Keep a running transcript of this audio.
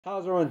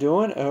How's everyone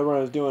doing? I hope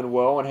everyone is doing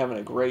well and having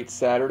a great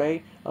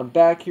Saturday. I'm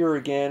back here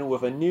again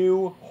with a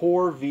new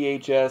horror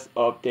VHS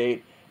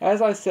update.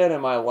 As I said in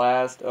my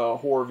last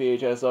horror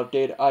VHS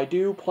update, I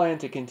do plan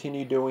to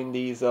continue doing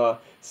these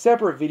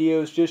separate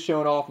videos just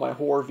showing off my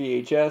horror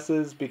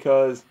VHSs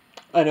because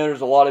I know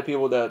there's a lot of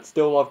people that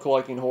still love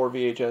collecting horror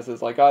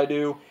VHSs like I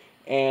do,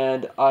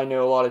 and I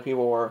know a lot of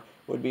people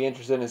would be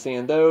interested in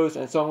seeing those,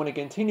 and so I'm going to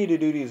continue to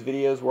do these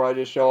videos where I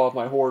just show off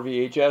my horror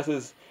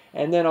VHSs,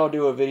 and then I'll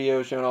do a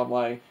video showing off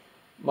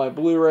my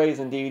Blu-rays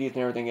and DVDs and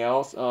everything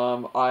else.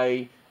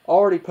 I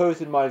already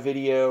posted my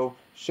video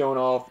showing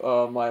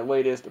off my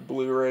latest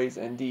Blu-rays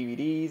and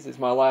DVDs. It's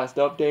my last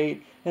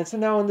update. And so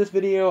now in this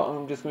video,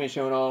 I'm just going to be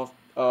showing off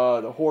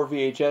the horror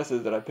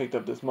VHSs that I picked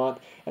up this month.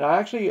 And I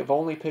actually have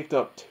only picked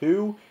up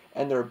two,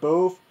 and they're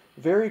both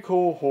very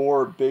cool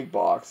horror big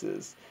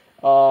boxes.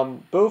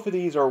 Both of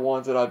these are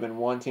ones that I've been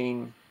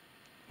wanting,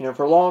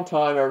 for a long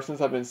time, ever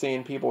since I've been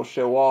seeing people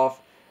show off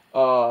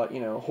horror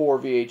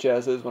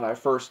VHSs. When I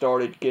first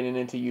started getting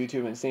into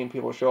YouTube and seeing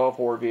people show off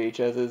horror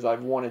VHSs,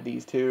 I've wanted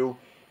these two,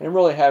 and I'm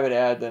really happy to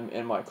add them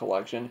in my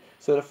collection.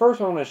 So the first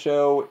one I'm going to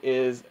show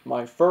is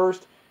my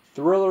first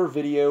thriller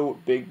video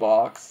big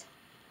box,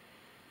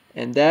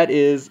 and that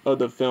is of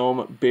the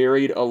film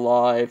Buried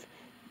Alive.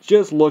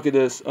 Just look at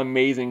this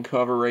amazing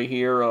cover right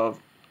here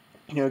of,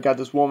 got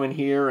this woman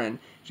here, and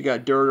she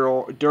got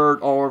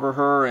dirt all over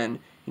her, and,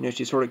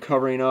 she's sort of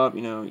covering up,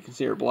 you can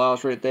see her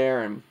blouse right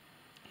there, and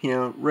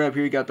right up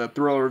here you got the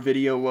Thriller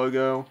Video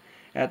logo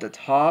at the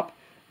top.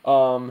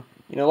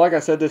 Like I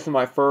said, this is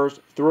my first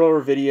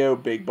Thriller Video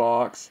big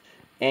box,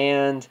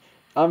 and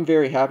I'm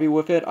very happy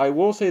with it. I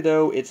will say,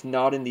 though, it's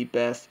not in the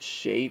best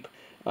shape.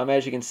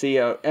 As you can see,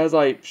 as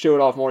I show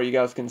it off more, you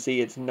guys can see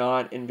it's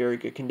not in very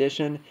good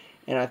condition,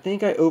 and I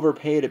think I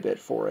overpaid a bit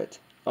for it.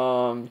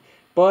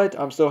 But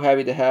I'm so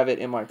happy to have it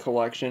in my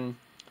collection.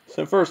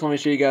 So first, let me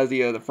show you guys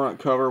the front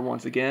cover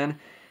once again.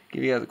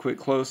 Give you guys a quick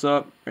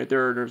close-up. Right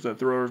there, there's a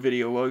Thriller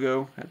Video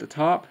logo at the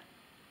top.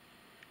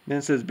 Then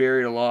it says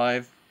Buried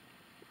Alive.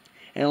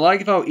 And I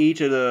like how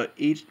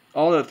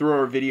all the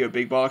Thriller Video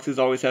big boxes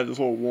always have this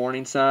little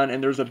warning sign,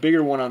 and there's a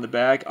bigger one on the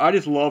back. I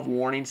just love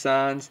warning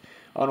signs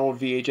on old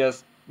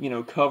VHS,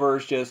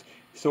 covers, just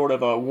sort of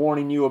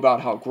warning you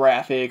about how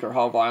graphic or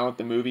how violent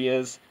the movie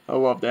is. I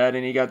love that.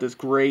 And you got this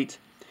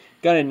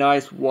got a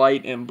nice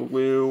white and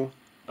blue,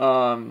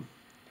 coming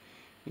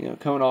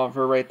off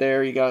her right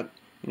there. You got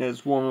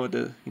this woman with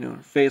the,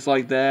 face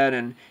like that,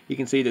 and you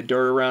can see the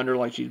dirt around her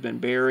like she's been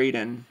buried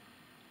and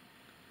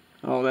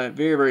all that.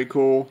 Very, very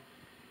cool.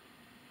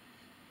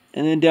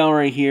 And then down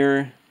right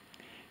here,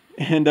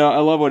 and I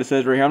love what it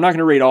says right here. I'm not going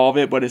to read all of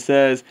it, but it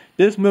says,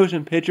 "This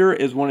motion picture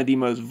is one of the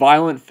most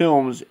violent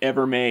films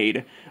ever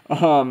made."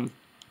 I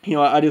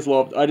just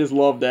love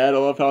that. I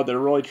love how they're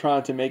really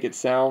trying to make it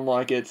sound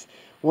like it's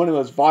one of the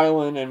most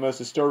violent and most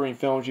disturbing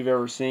films you've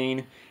ever seen.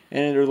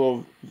 And then there's a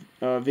little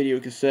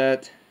video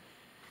cassette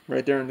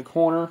right there in the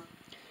corner.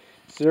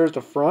 So there's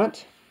the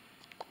front.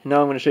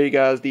 Now I'm going to show you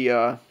guys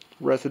the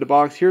rest of the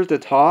box. Here's the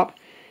top.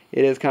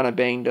 It is kind of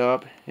banged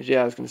up, as you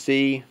guys can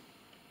see.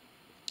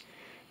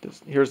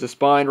 Here's the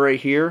spine right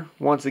here.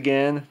 Once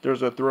again,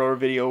 there's a Thriller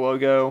Video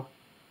logo.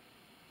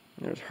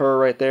 There's her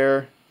right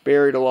there.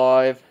 Buried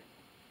Alive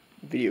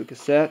video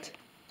cassette.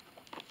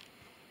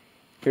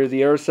 Here's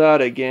the other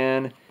side.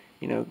 Again,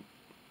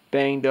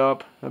 banged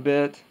up a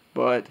bit,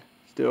 but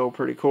still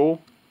pretty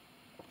cool.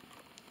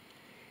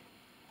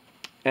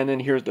 And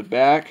then here's the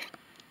back.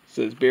 It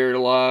says Buried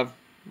Alive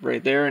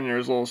right there, and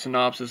there's a little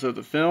synopsis of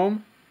the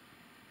film.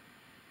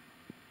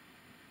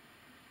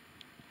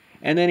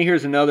 And then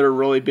here's another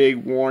really big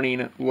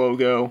warning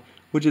logo,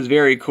 which is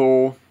very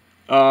cool.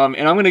 And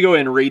I'm going to go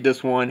ahead and read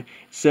this one. It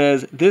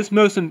says, this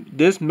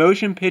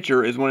motion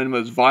picture is one of the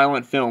most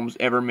violent films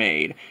ever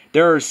made.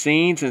 There are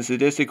scenes and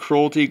sadistic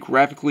cruelty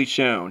graphically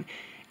shown.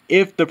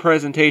 If the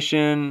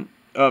presentation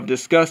of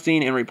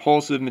disgusting and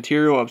repulsive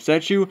material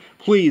upsets you,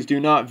 please do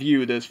not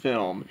view this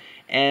film.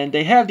 And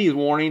they have these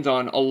warnings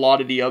on a lot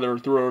of the other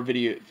Thriller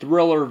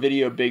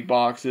Video big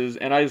boxes,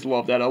 and I just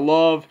love that. I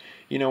love,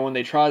 when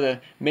they try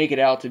to make it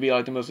out to be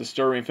like the most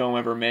disturbing film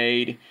ever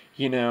made.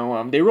 They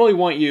really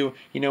want you,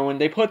 when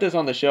they put this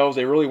on the shelves,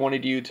 they really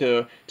wanted you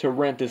to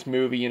rent this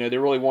movie. They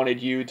really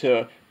wanted you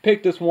to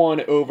pick this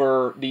one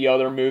over the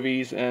other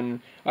movies, and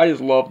I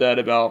just love that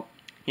about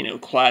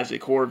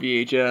classic horror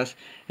VHS.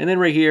 And then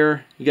right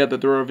here, you got the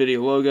Thriller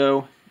Video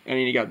logo, and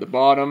then you got the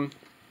bottom,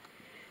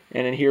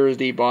 and then here is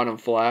the bottom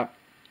flap.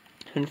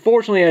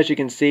 Unfortunately, as you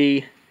can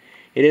see,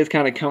 it is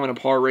kind of coming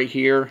apart right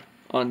here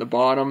on the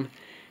bottom,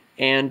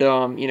 and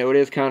it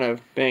is kind of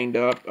banged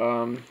up.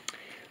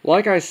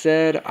 Like I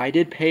said, I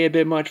did pay a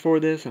bit much for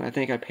this, and I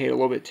think I paid a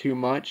little bit too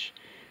much,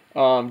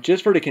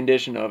 just for the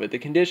condition of it. The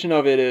condition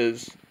of it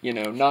is,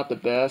 not the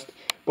best,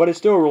 but it's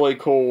still a really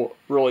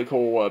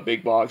cool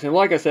big box. And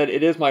like I said,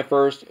 it is my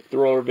first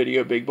Thriller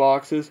Video big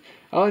boxes.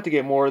 I like to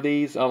get more of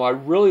these. I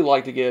really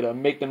like to get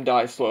Make Them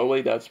Die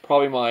Slowly. That's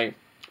probably my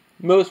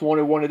most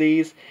wanted one of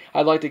these.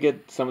 I'd like to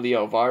get some of the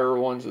Elvira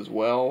ones as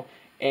well.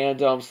 and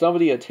some of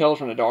the Tales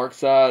from the Dark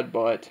Side,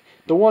 but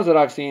the ones that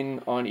I've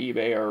seen on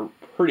eBay are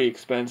pretty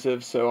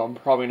expensive, so I'm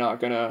probably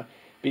not going to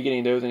be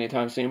getting those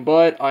anytime soon.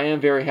 But I am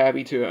very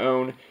happy to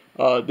own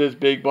this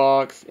big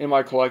box in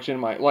my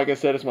collection. Like I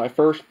said, it's my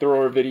first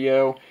thrower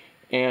video,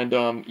 and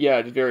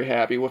yeah, just very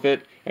happy with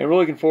it, and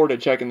really looking forward to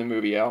checking the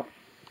movie out.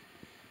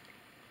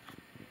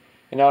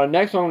 And now the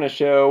next one I'm going to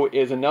show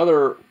is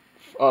another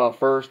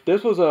first.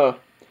 This was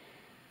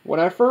when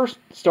I first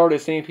started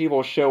seeing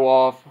people show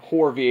off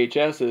horror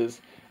VHSs,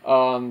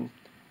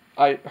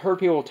 I heard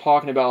people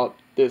talking about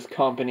this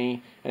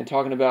company and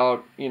talking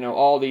about,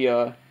 all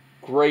the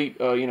great,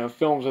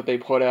 films that they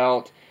put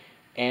out.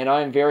 And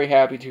I'm very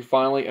happy to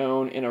finally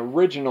own an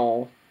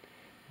original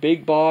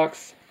big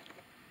box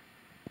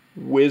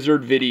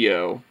Wizard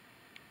video.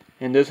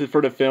 And this is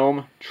for the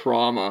film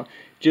Trauma.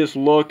 Just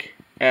look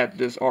at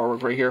this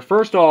artwork right here.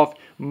 First off,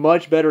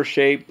 much better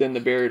shape than the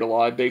Buried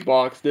Alive big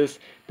box. This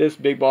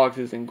big box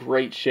is in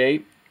great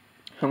shape.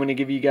 I'm going to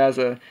give you guys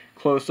a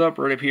close-up.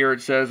 Right up here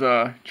it says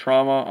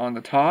Trauma on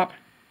the top.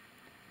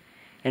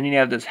 And then you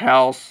have this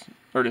house,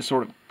 or this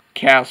sort of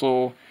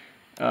castle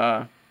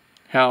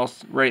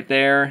house right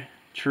there.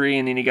 Tree,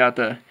 and then you got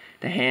the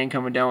hand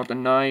coming down with the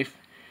knife.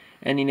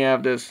 And then you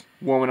have this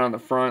woman on the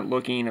front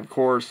looking, of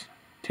course,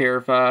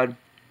 terrified.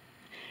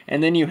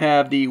 And then you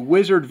have the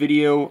Wizard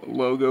Video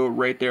logo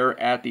right there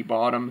at the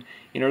bottom.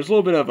 There's a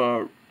little bit of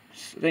I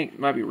think it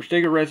might be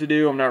sticker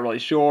residue, I'm not really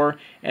sure.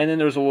 And then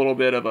there's a little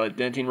bit of a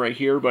denting right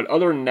here. But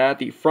other than that,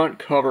 the front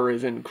cover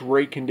is in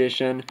great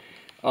condition.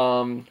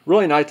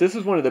 Really nice. This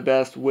is one of the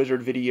best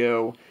Wizard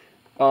Video,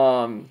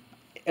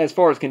 as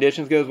far as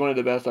conditions goes, one of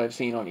the best I've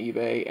seen on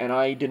eBay. And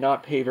I did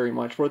not pay very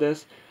much for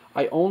this.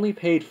 I only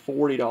paid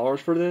 $40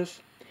 for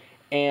this.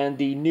 And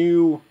the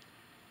new...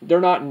 They're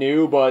not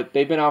new, but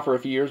they've been out for a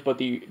few years. But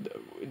the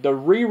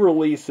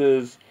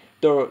re-releases,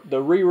 the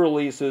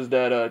re-releases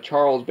that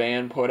Charles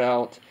Band put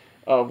out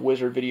of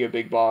Wizard Video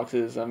big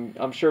boxes.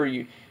 I'm sure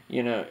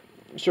I'm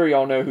sure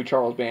y'all know who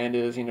Charles Band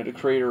is. The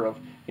creator of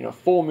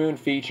Full Moon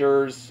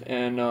Features,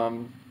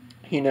 and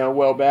he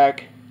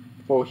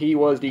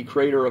was the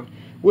creator of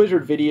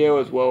Wizard Video,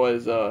 as well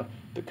as the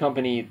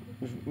company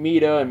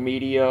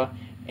Media.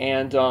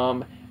 And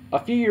a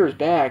few years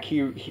back,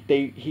 he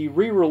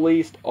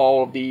re-released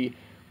all of the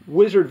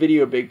Wizard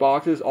Video big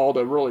boxes, all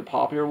the really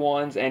popular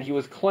ones, and he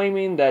was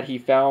claiming that he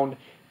found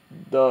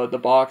the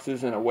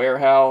boxes in a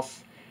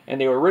warehouse, and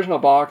they were original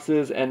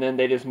boxes, and then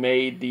they just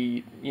made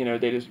they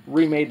just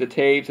remade the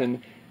tapes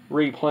and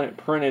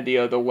reprinted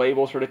the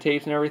labels for the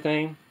tapes and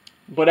everything.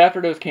 But after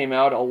those came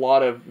out, a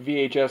lot of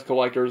VHS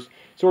collectors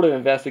sort of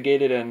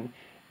investigated, and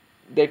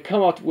they've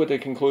come up with the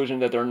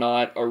conclusion that they're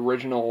not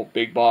original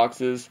big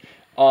boxes.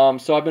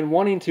 So I've been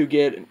wanting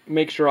to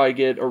make sure I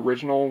get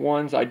original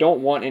ones. I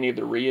don't want any of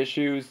the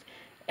reissues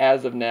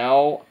as of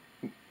now.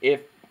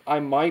 If I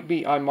might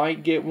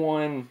get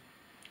one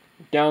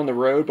down the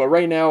road, but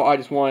right now I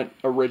just want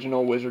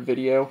original Wizard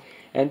Video.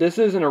 And this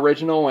is an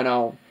original, and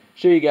I'll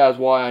show you guys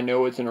why I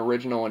know it's an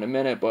original in a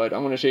minute, but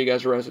I'm going to show you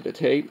guys the rest of the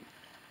tape,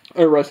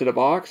 or the rest of the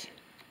box.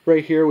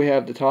 Right here we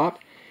have the top.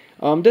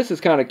 This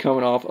is kind of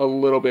coming off a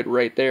little bit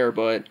right there,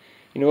 but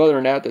other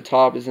than that, the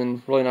top is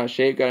in really nice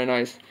shape. Got a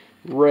nice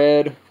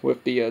red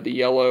with the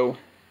yellow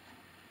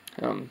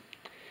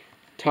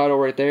title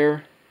right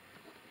there.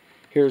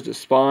 Here's the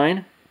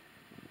spine.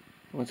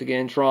 Once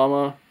again,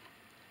 Trauma.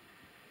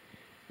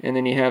 And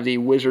then you have the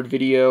Wizard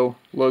Video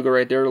logo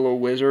right there, the little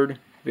wizard.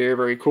 Very,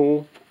 very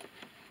cool.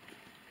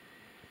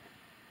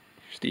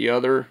 Here's the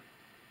other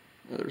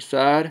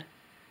side.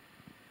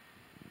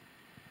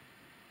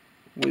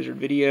 Wizard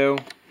Video.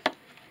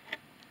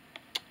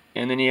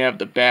 And then you have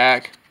the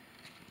back.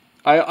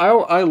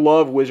 I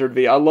love Wizard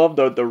Video. I love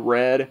the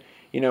red.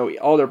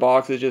 All their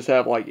boxes just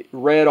have like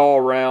red all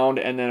around,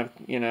 and then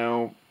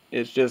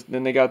it's just,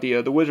 then they got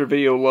the Wizard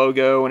Video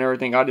logo and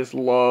everything. I just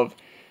love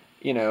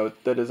the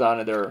design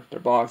of their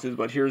boxes.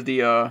 But here's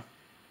the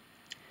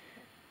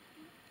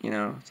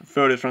some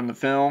photos from the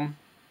film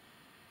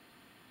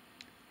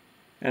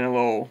and a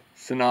little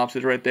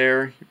synopsis right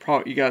there.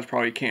 You guys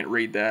probably can't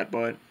read that,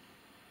 but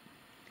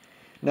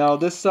now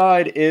this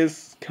side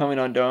is coming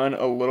undone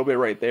a little bit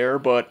right there,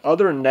 but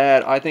other than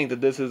that, I think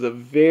that this is a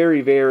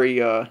very,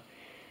 very,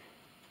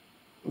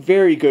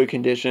 very good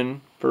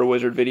condition for a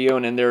Wizard Video.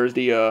 And then there's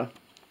the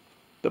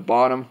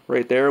bottom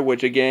right there,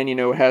 which again,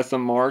 has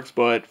some marks,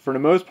 but for the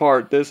most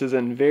part, this is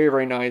in very,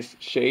 very nice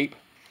shape.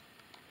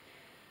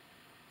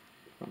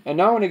 And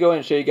now I'm going to go ahead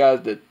and show you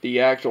guys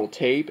the actual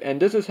tape,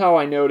 and this is how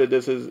I know that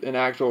this is an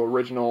actual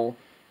original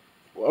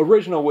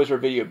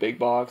Wizard Video big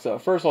box.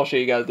 First, I'll show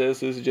you guys this.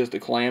 This is just a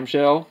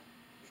clamshell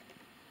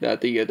that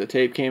the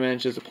tape came in.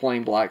 It's just a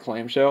plain black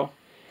clamshell.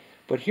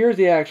 But here's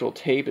the actual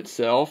tape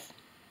itself.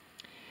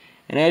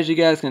 And as you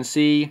guys can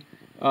see,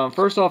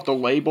 first off, the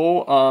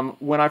label.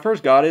 When I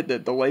first got it,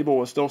 the label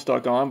was still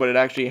stuck on, but it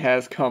actually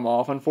has come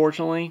off,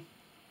 unfortunately.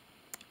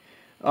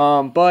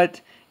 But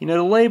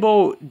the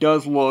label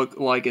does look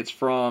like it's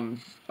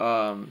from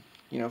from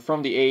the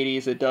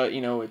 80s. It does,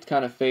 it's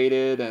kind of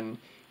faded, and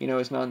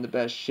it's not in the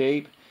best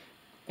shape.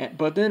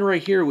 But then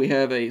right here we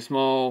have a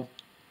small,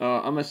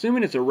 I'm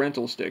assuming it's a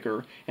rental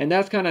sticker, and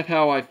that's kind of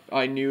how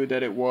I knew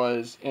that it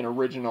was an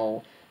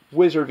original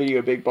Wizard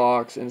Video Big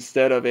Box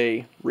instead of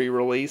a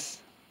re-release.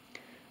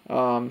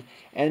 And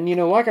you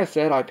know, like I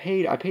said, I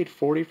paid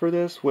 40 for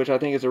this, which I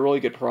think is a really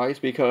good price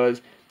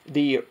because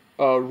the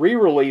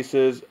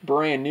re-releases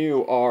brand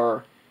new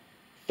are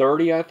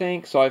 30, I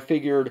think. So I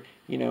figured,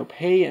 you know,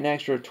 pay an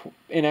extra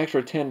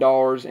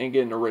 $10 and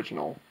get an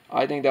original.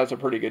 I think that's a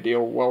pretty good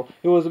deal. Well,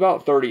 it was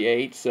about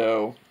 38,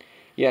 so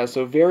yeah,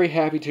 so very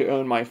happy to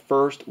own my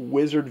first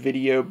Wizard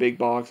Video Big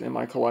Box in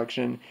my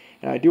collection.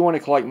 And I do want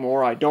to collect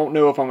more. I don't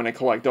know if I'm going to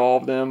collect all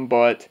of them,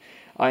 but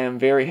I am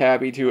very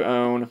happy to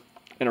own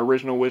an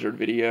original Wizard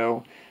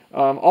Video.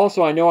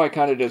 Also, I know I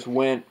kind of just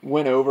went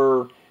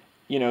over,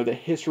 you know, the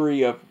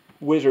history of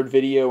Wizard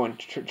Video and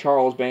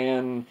Charles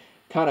Band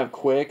kind of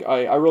quick.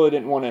 I really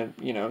didn't want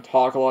to, you know,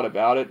 talk a lot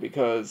about it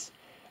because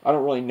I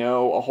don't really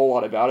know a whole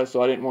lot about it,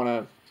 so I didn't want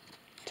to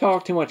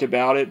talk too much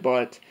about it.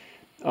 But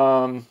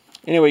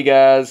anyway,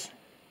 guys,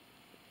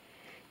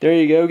 there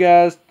you go,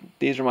 guys.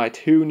 These are my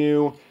two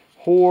new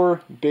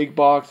horror big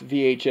box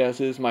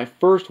VHSs, my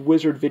first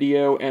Wizard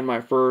Video and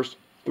my first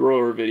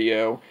Thriller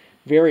Video.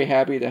 Very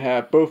happy to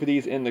have both of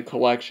these in the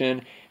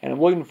collection, and I'm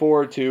looking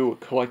forward to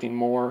collecting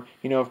more.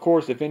 You know, of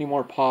course, if any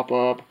more pop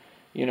up,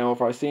 you know,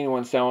 if I see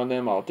anyone selling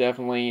them, I'll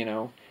definitely, you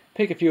know,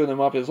 pick a few of them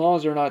up as long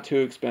as they're not too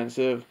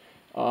expensive.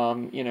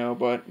 You know,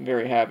 but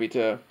very happy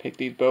to pick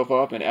these both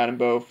up and add them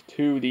both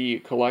to the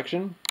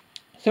collection.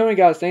 So anyway,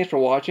 guys, thanks for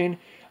watching.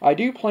 I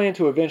do plan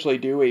to eventually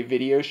do a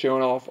video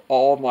showing off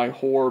all of my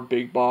horror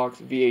big box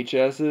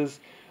VHSs.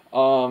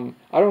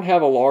 I don't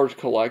have a large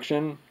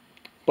collection,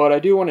 but I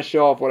do want to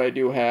show off what I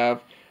do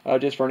have,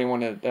 just for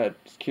anyone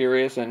that's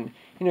curious, and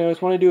you know,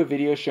 just want to do a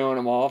video showing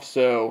them off.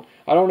 So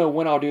I don't know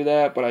when I'll do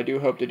that, but I do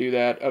hope to do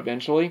that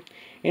eventually.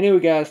 Anyway,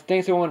 guys,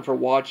 thanks everyone for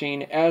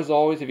watching. As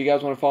always, if you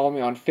guys want to follow me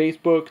on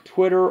Facebook,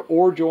 Twitter,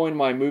 or join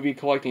my movie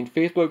collecting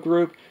Facebook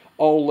group,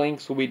 all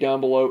links will be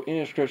down below in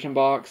the description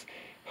box.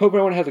 Hope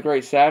everyone has a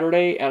great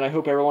Saturday, and I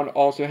hope everyone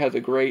also has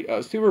a great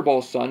Super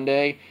Bowl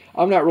Sunday.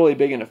 I'm not really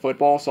big into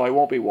football, so I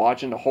won't be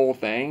watching the whole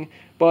thing.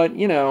 But,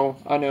 you know,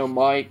 I know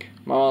Mike,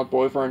 my mom's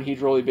boyfriend,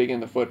 he's really big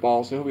into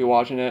football, so he'll be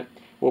watching it.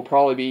 We'll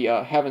probably be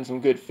having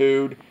some good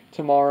food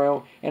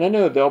tomorrow, and I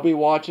know they'll be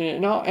watching it,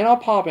 and I'll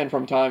pop in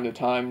from time to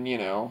time, you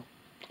know.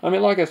 I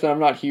mean, like I said, I'm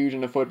not huge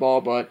into football,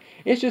 but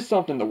it's just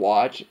something to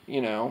watch,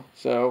 you know.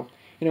 So,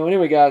 you know,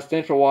 anyway, guys,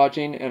 thanks for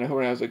watching, and I hope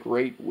everyone has a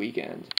great weekend.